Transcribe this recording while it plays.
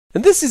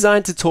In this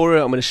design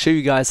tutorial, I'm going to show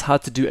you guys how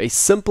to do a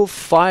simple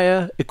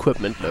fire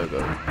equipment logo.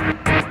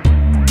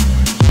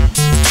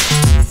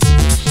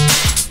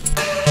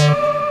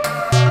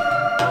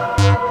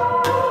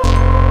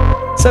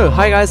 So,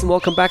 hi guys and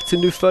welcome back to a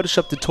new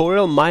Photoshop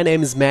tutorial. My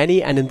name is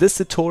Manny, and in this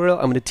tutorial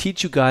I'm going to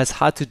teach you guys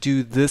how to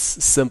do this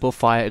simple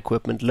fire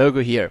equipment logo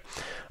here.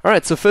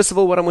 Alright, so first of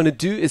all what I'm going to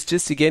do is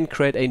just again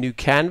create a new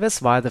canvas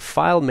via the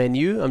File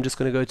menu. I'm just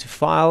going to go to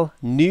File,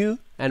 New,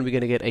 and we're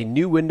going to get a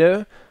new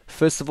window.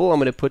 First of all, I'm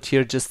going to put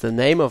here just the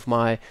name of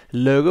my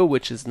logo,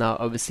 which is now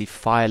obviously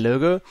Fire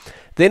Logo.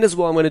 Then as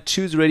well, I'm going to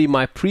choose already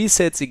my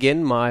presets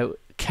again, my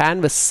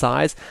canvas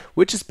size,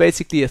 which is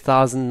basically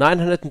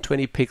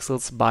 1920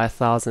 pixels by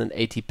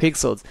 1080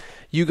 pixels.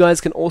 You guys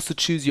can also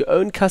choose your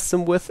own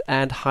custom width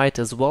and height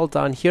as well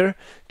down here.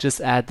 Just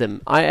add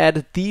them. I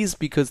added these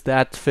because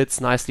that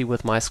fits nicely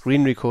with my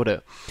screen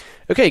recorder.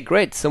 Okay,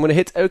 great. So I'm going to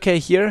hit OK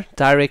here.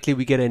 Directly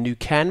we get a new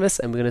canvas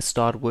and we're going to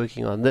start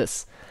working on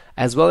this.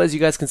 As well as you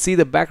guys can see,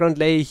 the background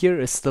layer here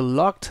is still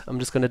locked. I'm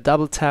just going to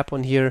double tap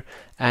on here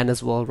and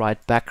as well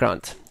write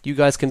background. You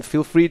guys can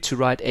feel free to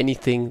write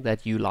anything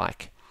that you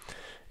like.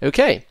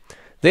 Okay,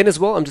 then as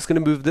well I'm just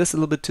going to move this a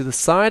little bit to the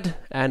side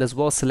and as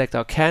well select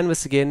our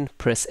canvas again,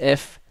 press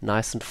F,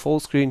 nice and full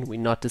screen, we're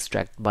not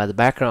distracted by the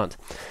background.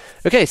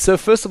 Okay, so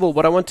first of all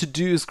what I want to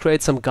do is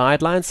create some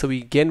guidelines. So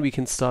we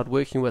can start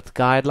working with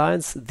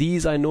guidelines.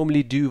 These I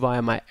normally do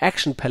via my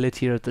action palette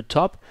here at the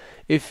top.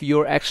 If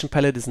your action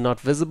palette is not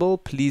visible,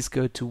 please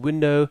go to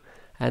Window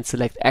and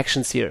select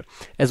Actions here.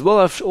 As well,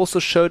 I've also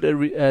showed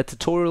a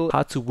tutorial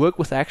how to work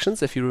with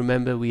actions. If you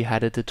remember, we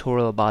had a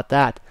tutorial about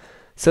that.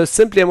 So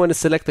simply I'm going to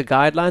select the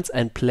guidelines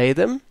and play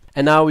them.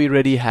 And now we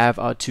already have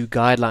our two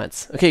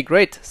guidelines. Okay,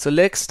 great. So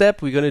next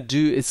step we're going to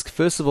do is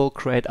first of all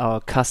create our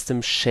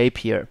custom shape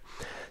here.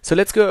 So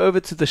let's go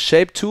over to the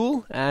shape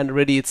tool and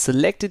already it's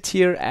selected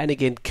here, and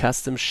again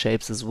custom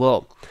shapes as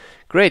well.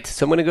 Great,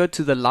 so I'm going to go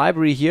to the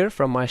library here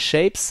from my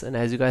shapes, and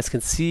as you guys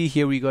can see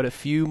here we got a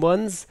few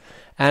ones,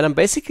 and I'm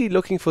basically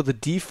looking for the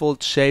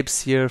default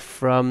shapes here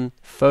from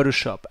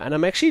Photoshop, and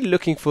I'm actually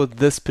looking for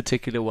this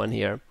particular one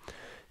here.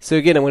 So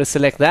again I'm going to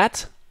select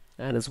that,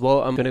 and as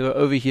well I'm going to go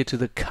over here to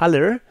the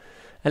color,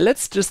 and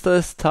let's just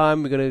this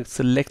time we're going to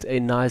select a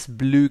nice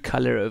blue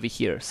color over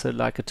here, so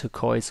like a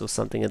turquoise or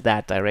something in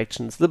that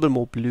direction. It's a little bit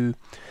more blue.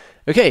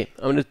 Okay,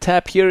 I'm going to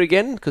tap here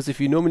again, because if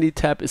you normally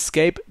tap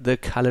escape the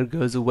color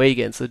goes away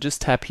again, so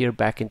just tap here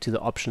back into the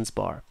options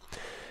bar.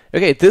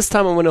 Okay, this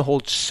time I'm going to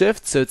hold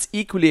shift so it's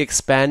equally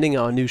expanding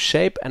our new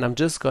shape, and I'm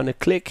just going to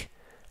click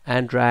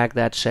and drag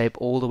that shape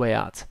all the way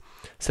out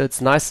so it's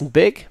nice and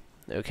big.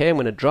 Okay, I'm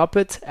going to drop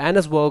it, and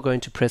as well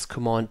going to press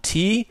Command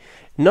T,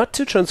 not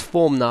to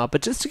transform now,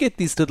 but just to get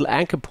these little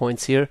anchor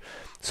points here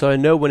so I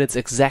know when it's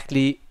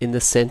exactly in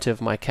the center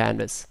of my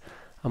canvas.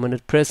 I'm going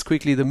to press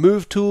quickly the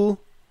move tool.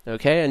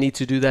 Okay, I need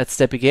to do that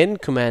step again,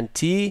 Command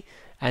T,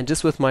 and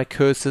just with my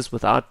cursors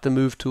without the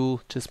move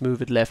tool, just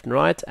move it left and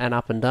right and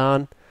up and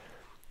down,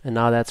 and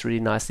now that's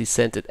really nicely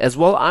centered. As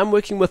well, I'm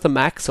working with a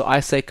Mac, so I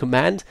say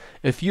Command.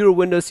 If you're a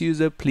Windows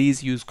user,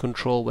 please use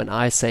Control when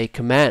I say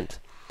Command.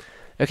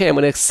 Okay, I'm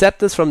going to accept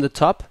this from the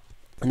top,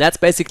 and that's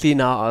basically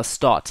now our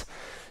start.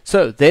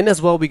 So then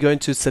as well we're going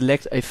to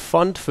select a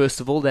font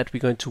first of all that we're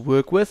going to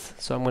work with.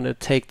 So I'm going to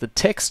take the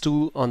text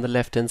tool on the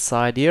left hand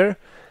side here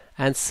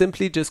and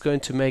simply just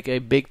going to make a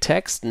big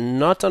text,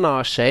 not on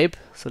our shape.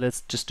 So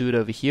let's just do it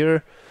over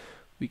here.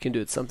 We can do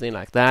it something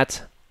like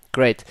that.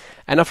 Great.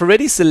 And I've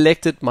already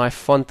selected my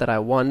font that I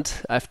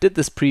want. I've did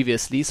this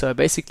previously, so I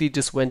basically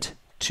just went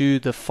to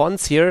the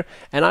fonts here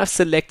and I've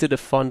selected a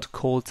font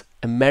called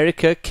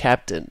America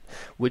Captain,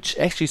 which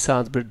actually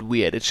sounds a bit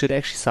weird. It should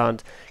actually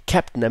sound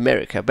Captain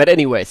America. But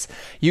anyways,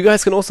 you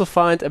guys can also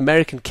find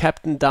American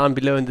Captain down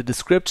below in the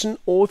description,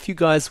 or if you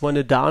guys want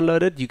to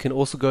download it, you can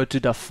also go to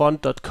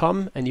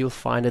dafont.com and you'll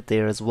find it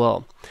there as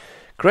well.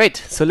 Great,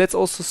 so let's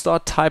also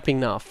start typing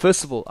now.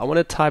 First of all, I want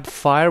to type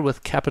fire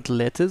with capital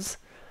letters.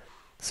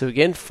 So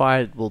again,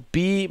 fire will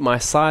be my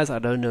size, I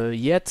don't know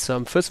yet. So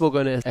I'm first of all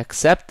going to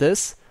accept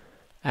this,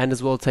 and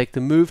as well take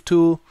the move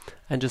tool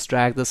and just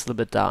drag this a little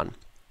bit down.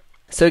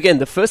 So again,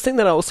 the first thing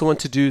that I also want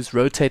to do is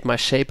rotate my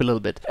shape a little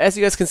bit. As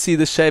you guys can see,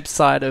 the shape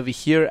side over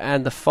here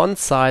and the font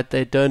side,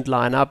 they don't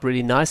line up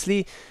really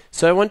nicely.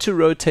 So I want to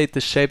rotate the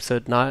shape so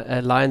it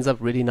lines up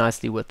really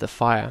nicely with the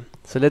fire.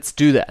 So let's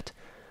do that.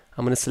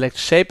 I'm going to select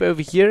shape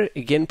over here,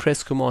 again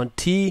press Command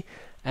T,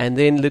 and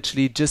then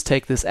literally just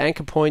take this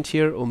anchor point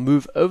here or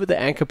move over the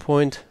anchor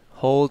point,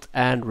 hold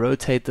and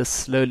rotate this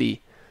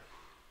slowly.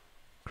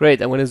 Great,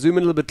 I'm going to zoom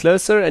in a little bit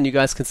closer and you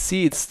guys can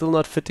see it's still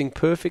not fitting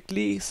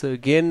perfectly. So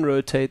again,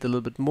 rotate a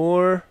little bit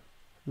more,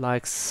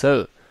 like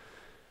so.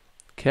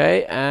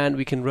 Okay, and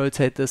we can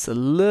rotate this a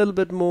little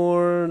bit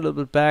more, a little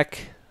bit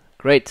back.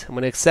 Great, I'm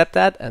going to accept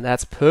that and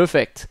that's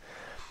perfect.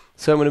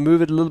 So I'm going to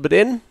move it a little bit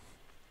in.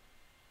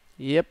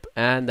 Yep,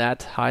 and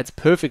that hides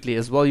perfectly.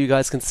 As well, you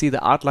guys can see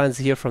the outlines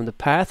here from the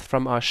path,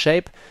 from our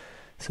shape.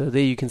 So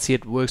there you can see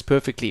it works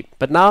perfectly.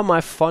 But now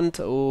my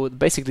font, or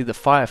basically the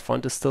fire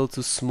font, is still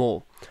too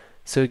small.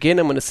 So again,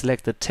 I'm going to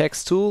select the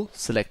text tool,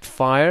 select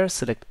fire,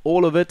 select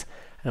all of it,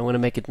 and I want to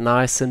make it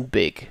nice and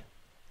big.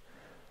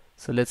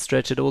 So let's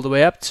stretch it all the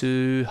way up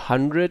to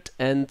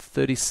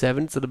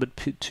 137. It's a little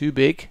bit too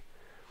big.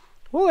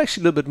 Well,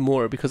 actually a little bit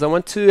more, because I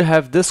want to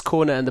have this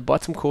corner and the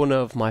bottom corner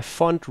of my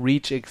font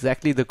reach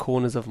exactly the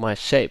corners of my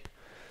shape.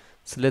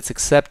 So let's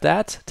accept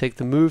that, take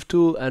the move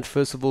tool, and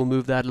first of all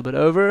move that a little bit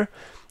over.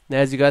 And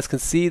as you guys can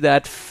see,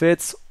 that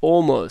fits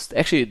almost.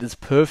 Actually, it is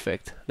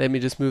perfect. Let me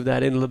just move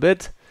that in a little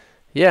bit.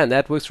 Yeah, and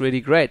that works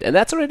really great. And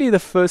that's already the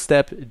first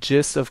step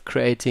just of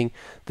creating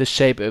the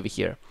shape over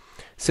here.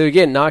 So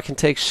again, now I can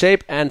take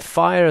shape and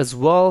fire as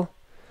well.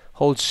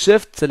 Hold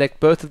shift, select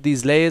both of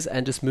these layers,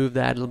 and just move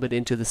that a little bit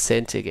into the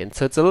center again.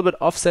 So it's a little bit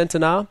off center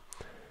now,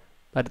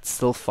 but it's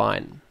still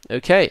fine.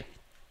 Okay,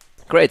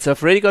 great. So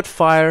I've already got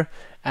fire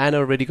and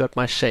already got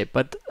my shape,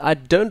 but I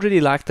don't really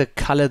like the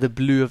color, the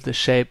blue of the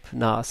shape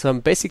now. So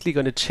I'm basically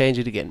going to change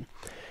it again.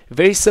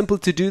 Very simple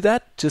to do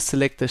that. Just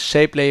select the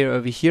shape layer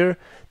over here,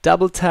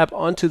 double tap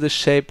onto the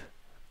shape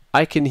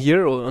icon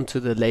here, or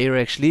onto the layer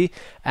actually,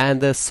 and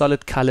the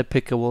solid color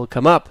picker will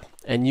come up.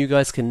 And you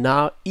guys can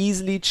now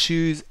easily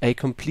choose a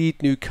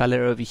complete new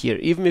color over here,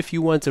 even if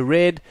you want a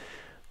red,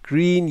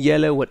 green,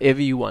 yellow, whatever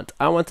you want.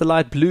 I want the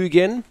light blue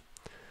again,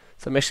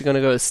 so I'm actually going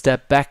to go a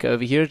step back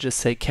over here,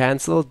 just say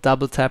cancel,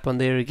 double tap on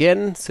there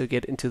again, so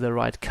get into the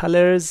right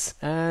colors,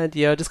 and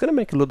yeah, just going to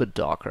make it a little bit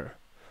darker,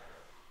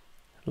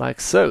 like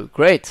so.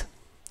 Great.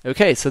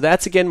 Okay, so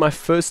that's again my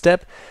first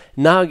step.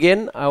 Now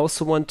again, I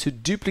also want to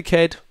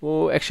duplicate,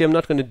 or actually I'm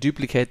not going to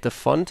duplicate the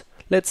font.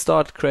 Let's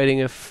start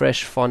creating a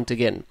fresh font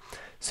again.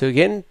 So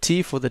again,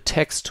 T for the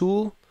text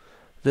tool.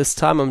 This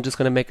time I'm just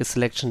going to make a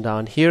selection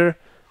down here,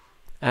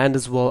 and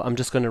as well I'm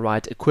just going to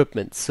write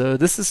equipment. So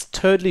this is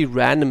totally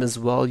random as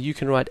well. You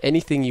can write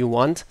anything you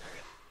want.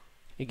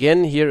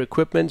 Again, here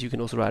equipment, you can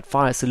also write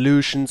fire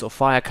solutions or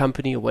fire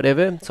company or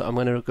whatever. So I'm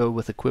going to go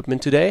with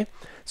equipment today.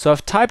 So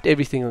I've typed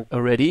everything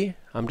already.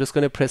 I'm just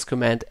going to press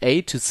Command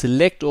A to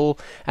select all,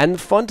 and the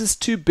font is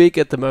too big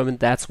at the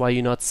moment, that's why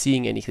you're not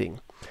seeing anything.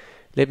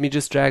 Let me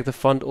just drag the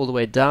font all the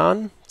way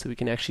down so we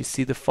can actually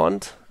see the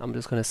font. I'm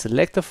just going to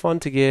select the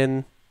font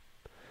again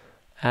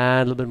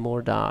and a little bit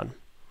more down.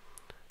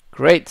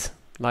 Great,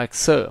 like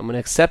so. I'm going to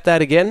accept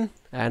that again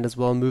and as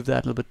well move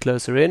that a little bit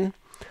closer in.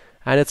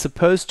 And it's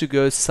supposed to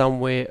go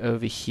somewhere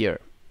over here.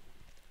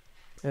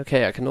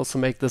 Okay, I can also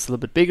make this a little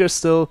bit bigger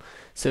still.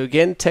 So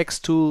again,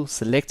 text tool,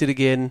 select it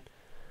again.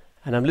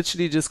 And I'm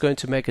literally just going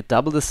to make it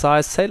double the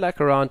size, say like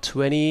around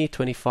 20,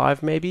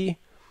 25 maybe.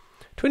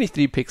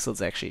 23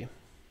 pixels actually.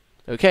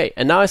 Okay,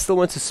 and now I still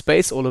want to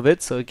space all of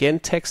it, so again,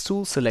 text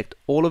tool, select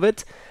all of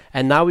it,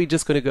 and now we're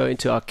just going to go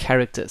into our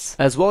characters.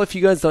 As well, if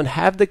you guys don't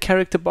have the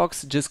character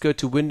box, just go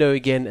to window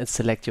again and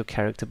select your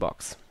character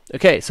box.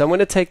 Okay, so I'm going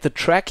to take the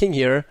tracking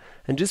here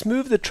and just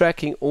move the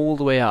tracking all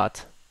the way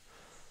out.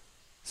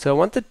 So I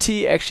want the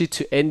T actually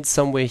to end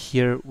somewhere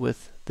here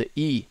with the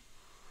E.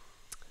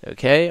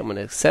 Okay, I'm going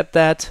to accept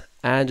that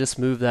and just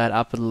move that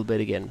up a little bit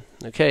again.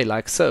 Okay,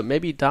 like so,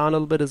 maybe down a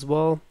little bit as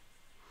well.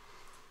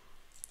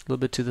 A little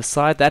bit to the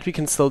side, that we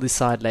can still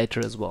decide later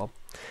as well.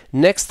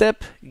 Next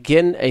step,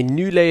 again a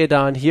new layer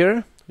down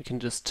here. We can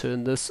just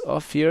turn this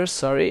off here,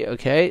 sorry.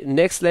 Okay,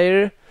 next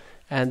layer,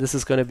 and this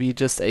is going to be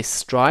just a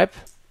stripe.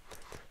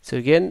 So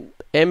again,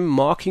 M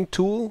marking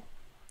tool,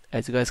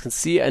 as you guys can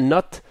see, and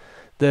not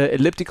the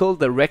elliptical,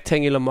 the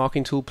rectangular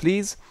marking tool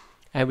please.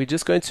 And we're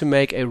just going to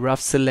make a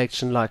rough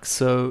selection like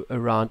so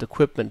around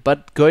equipment,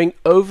 but going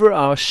over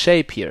our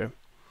shape here,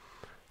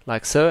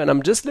 like so. And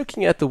I'm just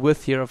looking at the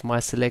width here of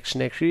my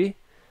selection actually.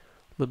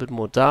 A little bit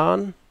more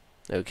down.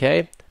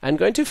 Okay, I'm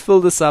going to fill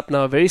this up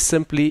now very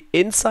simply.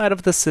 Inside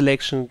of the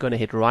selection, going to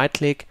hit right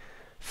click,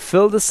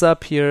 fill this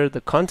up here,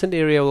 the content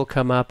area will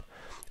come up,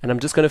 and I'm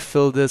just going to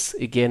fill this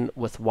again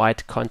with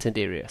white content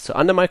area. So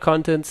under my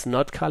contents,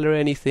 not color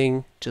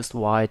anything, just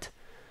white.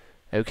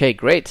 Okay,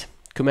 great.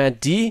 Command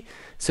D.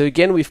 So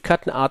again, we've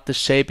cut out the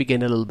shape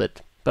again a little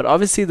bit, but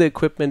obviously the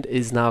equipment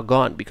is now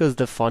gone because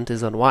the font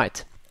is on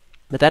white.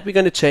 But that we're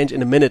going to change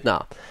in a minute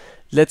now.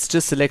 Let's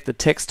just select the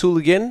text tool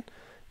again.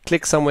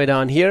 Click somewhere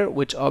down here,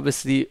 which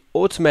obviously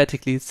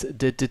automatically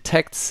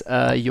detects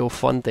your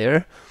font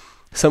there.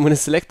 So I'm going to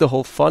select the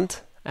whole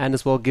font and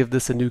as well give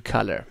this a new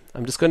color.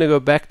 I'm just going to go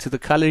back to the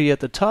color here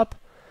at the top.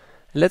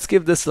 And let's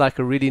give this like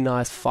a really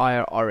nice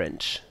fire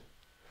orange.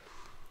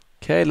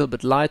 Okay, a little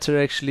bit lighter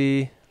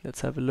actually. Let's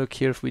have a look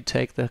here if we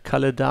take the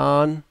color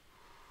down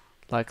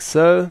like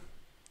so.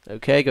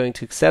 Okay, going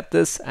to accept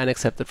this and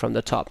accept it from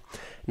the top.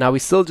 Now we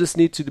still just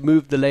need to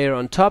move the layer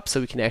on top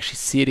so we can actually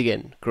see it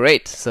again.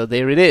 Great, so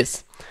there it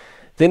is.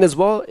 Then as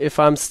well, if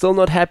I'm still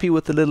not happy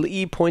with the little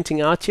E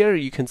pointing out here,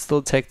 you can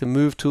still take the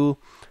move tool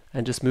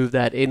and just move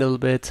that in a little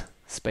bit,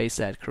 space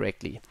that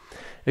correctly.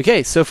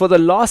 Okay, so for the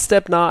last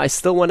step now, I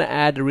still want to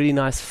add a really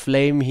nice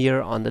flame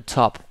here on the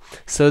top.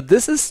 So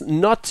this is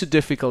not too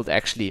difficult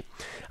actually.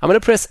 I'm going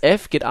to press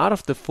F, get out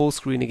of the full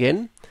screen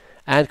again,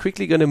 and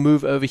quickly going to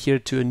move over here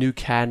to a new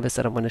canvas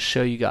that I'm going to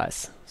show you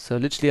guys. So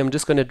literally I'm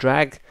just going to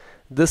drag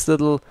this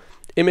little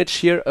image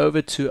here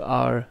over to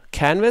our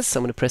canvas.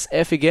 I'm going to press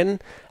F again,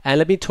 and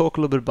let me talk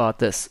a little bit about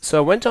this. So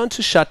I went on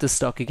to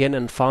Shutterstock again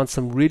and found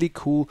some really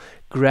cool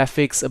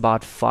graphics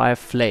about fire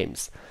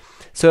flames.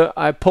 So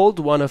I pulled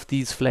one of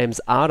these flames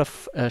out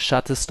of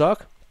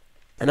Shutterstock,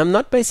 and I'm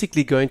not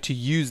basically going to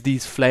use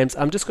these flames,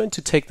 I'm just going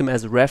to take them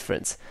as a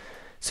reference.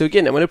 So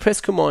again, I'm going to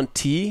press Command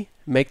T,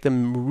 make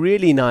them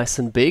really nice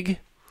and big,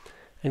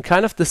 and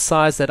kind of the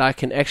size that I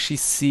can actually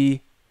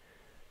see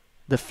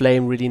the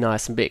flame really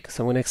nice and big.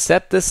 So I'm going to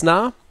accept this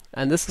now,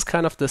 and this is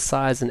kind of the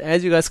size, and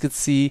as you guys can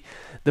see,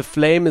 the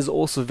flame is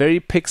also very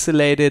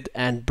pixelated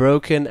and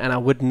broken, and I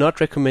would not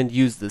recommend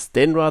use this.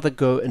 Then rather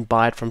go and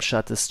buy it from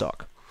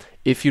Shutterstock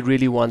if you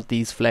really want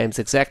these flames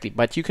exactly,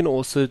 but you can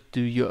also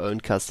do your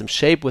own custom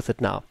shape with it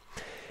now.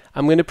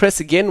 I'm going to press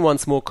again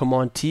once more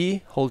Command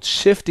T, hold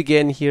Shift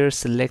again here,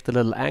 select a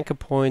little anchor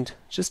point,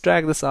 just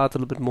drag this out a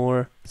little bit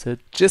more so it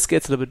just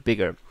gets a little bit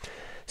bigger.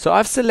 So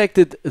I've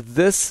selected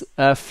this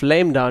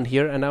flame down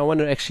here, and I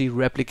want to actually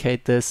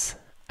replicate this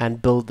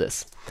and build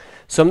this.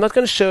 So I'm not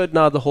going to show it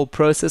now the whole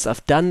process.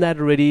 I've done that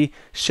already,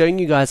 showing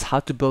you guys how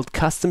to build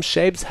custom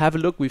shapes. Have a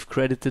look, we've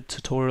created a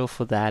tutorial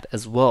for that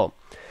as well.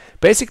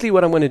 Basically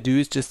what I'm going to do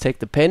is just take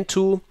the pen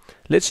tool,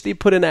 literally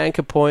put an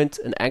anchor point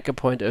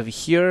over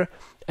here,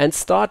 and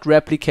start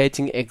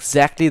replicating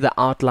exactly the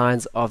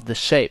outlines of the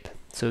shape.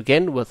 So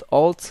again with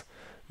Alt,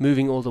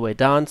 moving all the way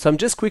down. So I'm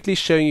just quickly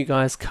showing you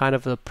guys kind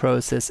of the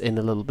process in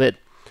a little bit.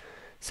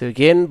 So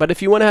again, but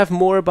if you want to have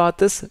more about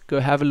this, go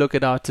have a look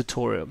at our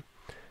tutorial.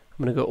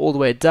 I'm going to go all the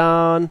way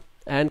down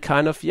and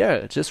kind of,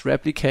 yeah, just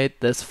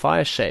replicate this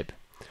fire shape.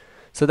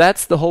 So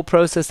that's the whole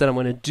process that I'm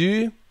going to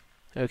do.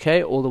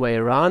 Okay, all the way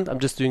around. I'm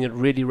just doing it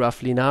really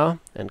roughly now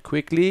and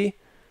quickly.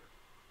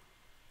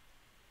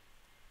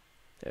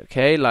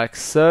 Okay, like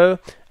so.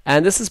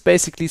 And this is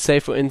basically, say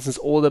for instance,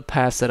 all the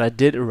paths that I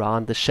did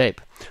around the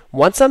shape.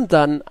 Once I'm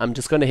done, I'm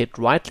just going to hit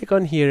right click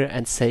on here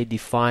and say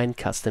define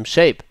custom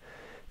shape.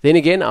 Then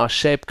again, our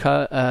shape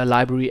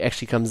library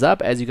actually comes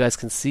up, as you guys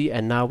can see,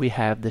 and now we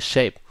have the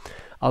shape.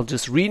 I'll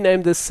just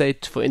rename this, say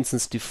for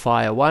instance to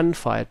fire 1,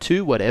 fire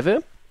 2,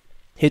 whatever.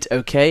 Hit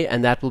OK,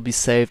 and that will be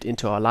saved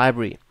into our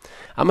library.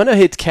 I'm going to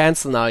hit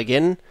cancel now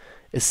again,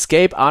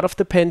 escape out of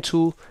the pen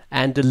tool,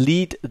 and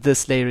delete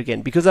this layer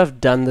again because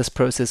I've done this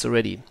process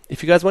already.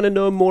 If you guys want to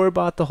know more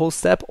about the whole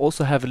step,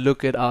 also have a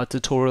look at our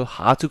tutorial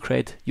how to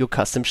create your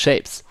custom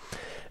shapes.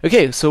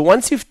 Okay, so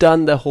once you've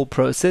done the whole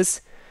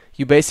process,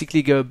 you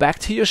basically go back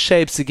to your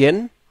shapes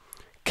again,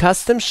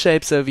 custom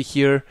shapes over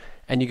here,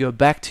 and you go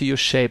back to your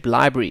shape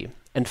library.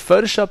 And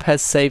Photoshop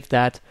has saved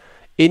that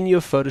in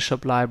your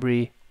Photoshop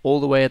library all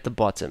the way at the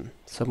bottom.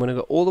 So I'm going to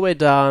go all the way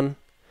down,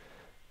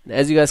 and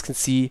as you guys can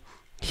see,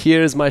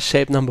 here is my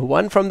shape number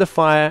 1 from the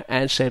fire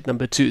and shape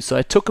number 2. So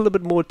I took a little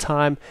bit more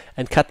time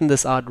and cutting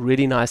this out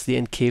really nicely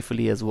and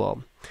carefully as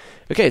well.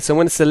 Okay, so I'm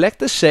going to select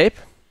the shape.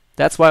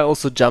 That's why I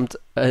also jumped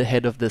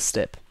ahead of this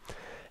step.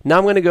 Now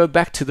I'm going to go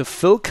back to the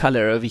fill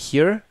color over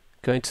here.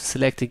 Going to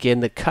select again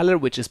the color,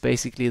 which is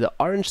basically the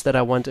orange that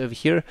I want over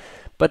here.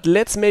 But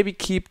let's maybe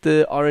keep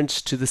the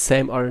orange to the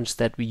same orange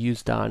that we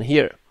used down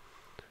here.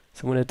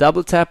 So I'm going to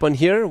double tap on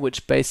here,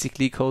 which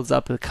basically calls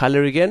up the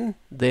color again.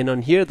 Then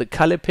on here, the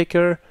color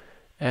picker,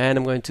 and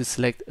I'm going to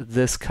select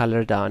this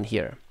color down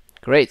here.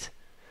 Great.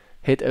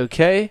 Hit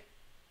OK.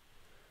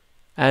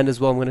 And as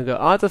well, I'm going to go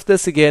out of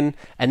this again,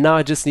 and now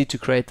I just need to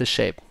create the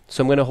shape.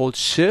 So I'm going to hold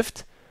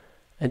Shift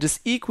and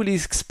just equally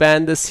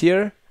expand this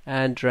here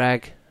and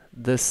drag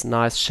this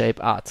nice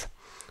shape out.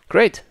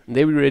 Great. And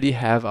there we already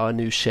have our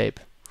new shape.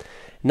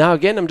 Now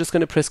again, I'm just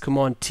going to press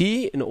Command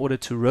T in order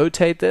to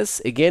rotate this.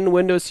 Again,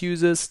 Windows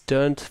users,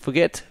 don't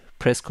forget,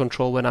 press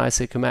Control when I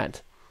say Command.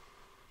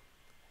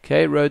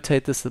 Okay,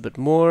 rotate this a bit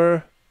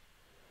more.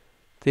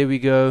 There we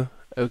go.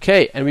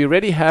 Okay, and we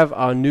already have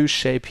our new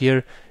shape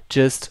here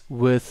just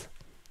with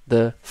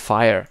the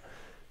fire.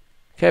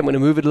 Okay, I'm going to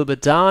move it a little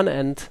bit down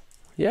and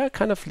yeah,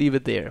 kind of leave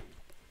it there.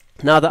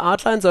 Now the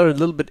outlines are a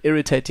little bit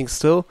irritating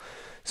still,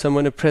 so I'm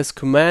going to press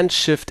Command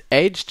Shift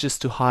H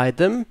just to hide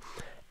them.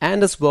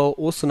 And as well,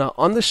 also now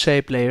on the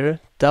shape layer,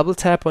 double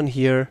tap on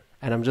here,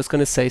 and I'm just going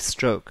to say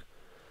stroke.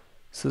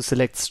 So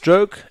select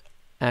stroke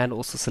and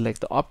also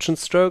select the option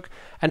stroke.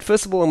 And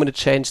first of all, I'm going to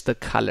change the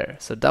color.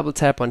 So double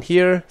tap on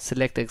here,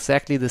 select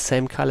exactly the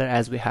same color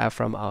as we have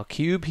from our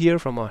cube here,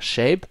 from our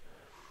shape.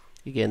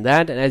 Again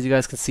that, and as you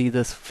guys can see,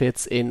 this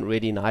fits in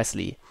really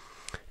nicely.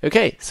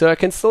 Okay, so I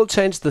can still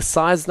change the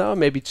size now,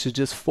 maybe to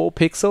just 4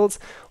 pixels,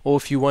 or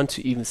if you want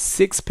to even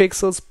 6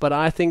 pixels, but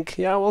I think,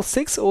 yeah, well,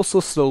 6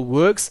 also still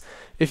works.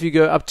 If you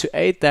go up to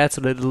 8, that's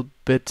a little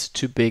bit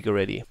too big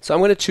already. So I'm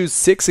going to choose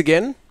 6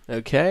 again,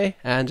 okay,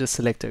 and just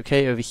select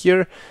OK over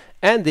here,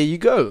 and there you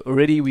go.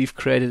 Already we've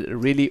created a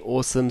really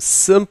awesome,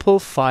 simple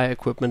fire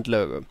equipment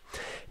logo.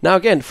 Now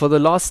again, for the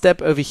last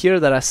step over here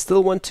that I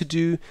still want to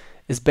do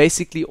is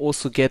basically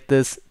also get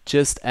this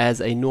just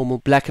as a normal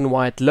black and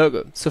white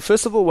logo. So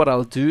first of all, what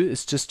I'll do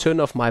is just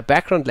turn off my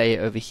background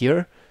layer over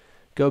here,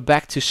 go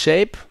back to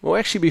shape. Or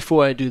actually,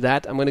 before I do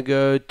that, I'm going to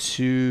go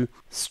to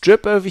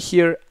strip over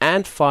here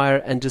and fire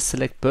and just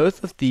select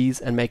both of these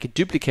and make a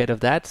duplicate of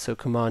that. So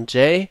Command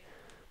J,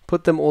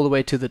 put them all the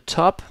way to the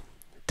top,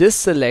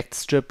 deselect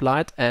strip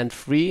light and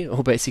free,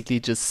 or basically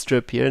just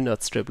strip here,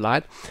 not strip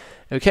light.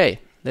 Okay,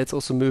 let's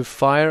also move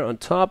fire on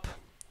top.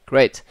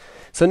 Great.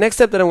 So next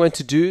step that I'm going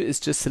to do is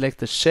just select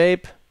the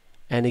shape,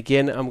 and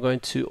again I'm going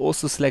to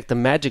also select the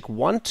magic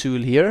wand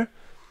tool here.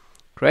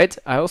 Great.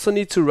 I also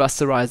need to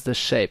rasterize the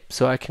shape,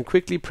 so I can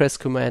quickly press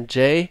Command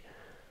J,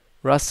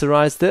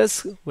 rasterize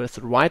this with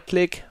right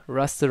click,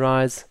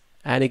 rasterize,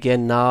 and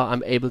again now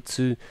I'm able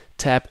to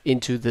tap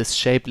into this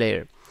shape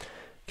layer.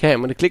 Okay,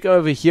 I'm going to click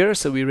over here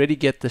so we already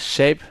get the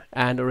shape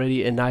and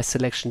already a nice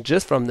selection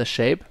just from the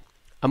shape.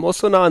 I'm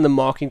also now in the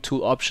marking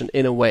tool option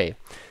in a way.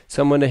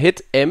 So I'm going to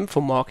hit M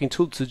for marking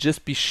tool to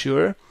just be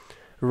sure,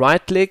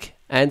 right click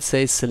and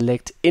say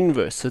select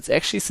inverse. So it's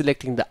actually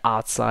selecting the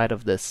outside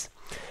of this.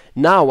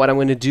 Now what I'm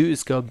going to do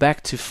is go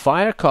back to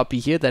fire copy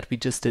here that we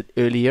just did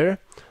earlier.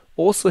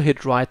 Also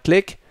hit right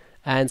click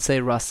and say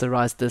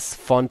rasterize this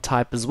font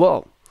type as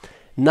well.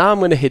 Now I'm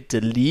going to hit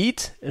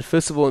delete, and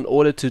first of all, in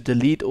order to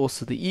delete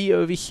also the E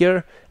over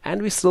here,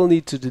 and we still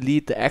need to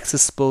delete the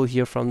axis spill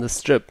here from the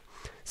strip.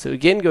 So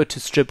again, go to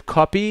strip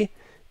copy,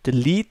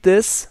 delete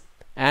this,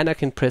 and I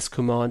can press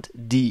Command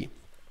D.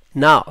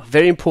 Now,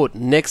 very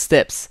important, next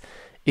steps.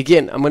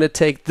 Again, I'm going to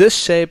take this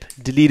shape,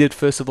 delete it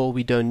first of all,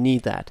 we don't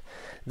need that.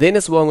 Then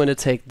as well, I'm going to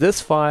take this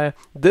fire,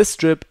 this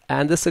strip,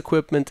 and this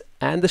equipment,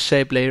 and the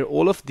shape layer,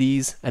 all of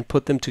these, and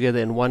put them together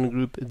in one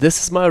group.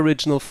 This is my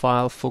original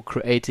file for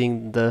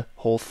creating the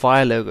whole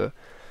fire logo.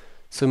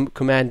 So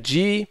Command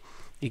G,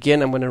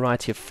 again, I'm going to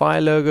write here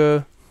fire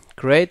logo.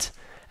 Great.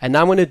 And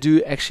now I'm going to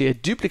do actually a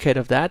duplicate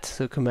of that.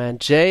 So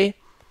Command J,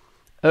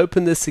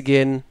 open this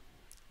again.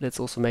 Let's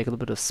also make a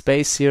little bit of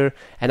space here.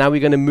 And now we're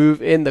going to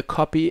move in the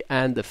copy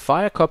and the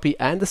fire copy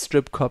and the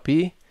strip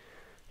copy.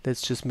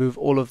 Let's just move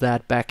all of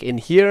that back in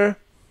here,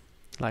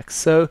 like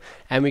so.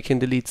 And we can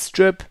delete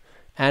strip,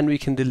 and we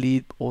can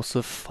delete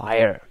also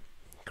fire.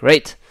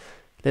 Great.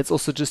 Let's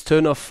also just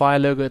turn off fire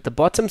logo at the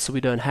bottom so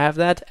we don't have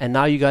that. And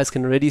now you guys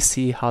can already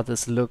see how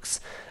this looks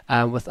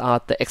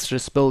without the extra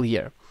spill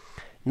here.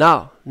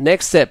 Now,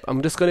 next step,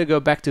 I'm just going to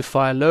go back to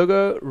fire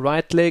logo,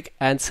 right click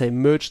and say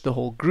merge the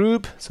whole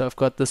group. So I've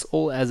got this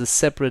all as a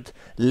separate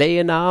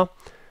layer now.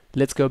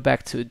 Let's go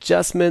back to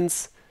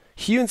adjustments,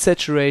 hue and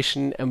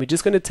saturation, and we're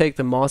just going to take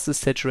the master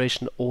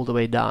saturation all the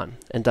way down.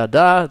 And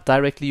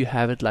directly you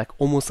have it like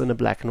almost in a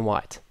black and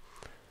white.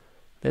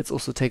 Let's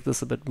also take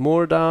this a bit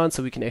more down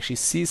so we can actually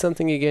see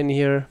something again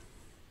here.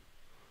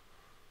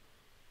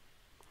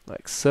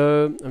 Like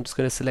so. I'm just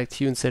going to select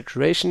hue and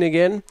saturation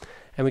again.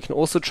 And we can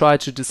also try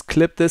to just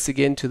clip this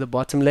again to the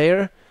bottom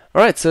layer.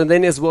 Alright, so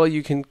then as well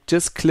you can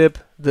just clip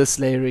this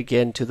layer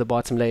again to the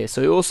bottom layer.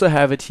 So you also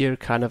have it here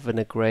kind of in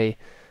a gray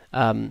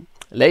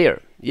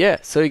layer. Yeah,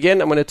 so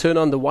again I'm going to turn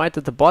on the white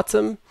at the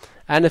bottom,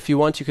 and if you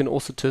want you can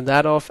also turn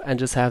that off and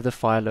just have the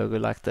fire logo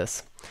like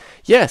this.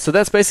 Yeah, so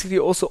that's basically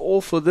also all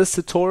for this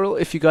tutorial.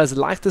 If you guys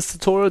like this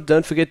tutorial,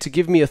 don't forget to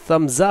give me a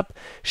thumbs up,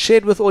 share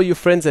it with all your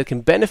friends that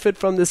can benefit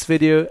from this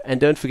video, and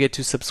don't forget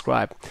to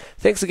subscribe.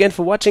 Thanks again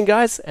for watching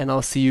guys, and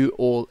I'll see you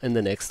all in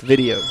the next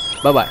video.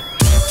 Bye bye.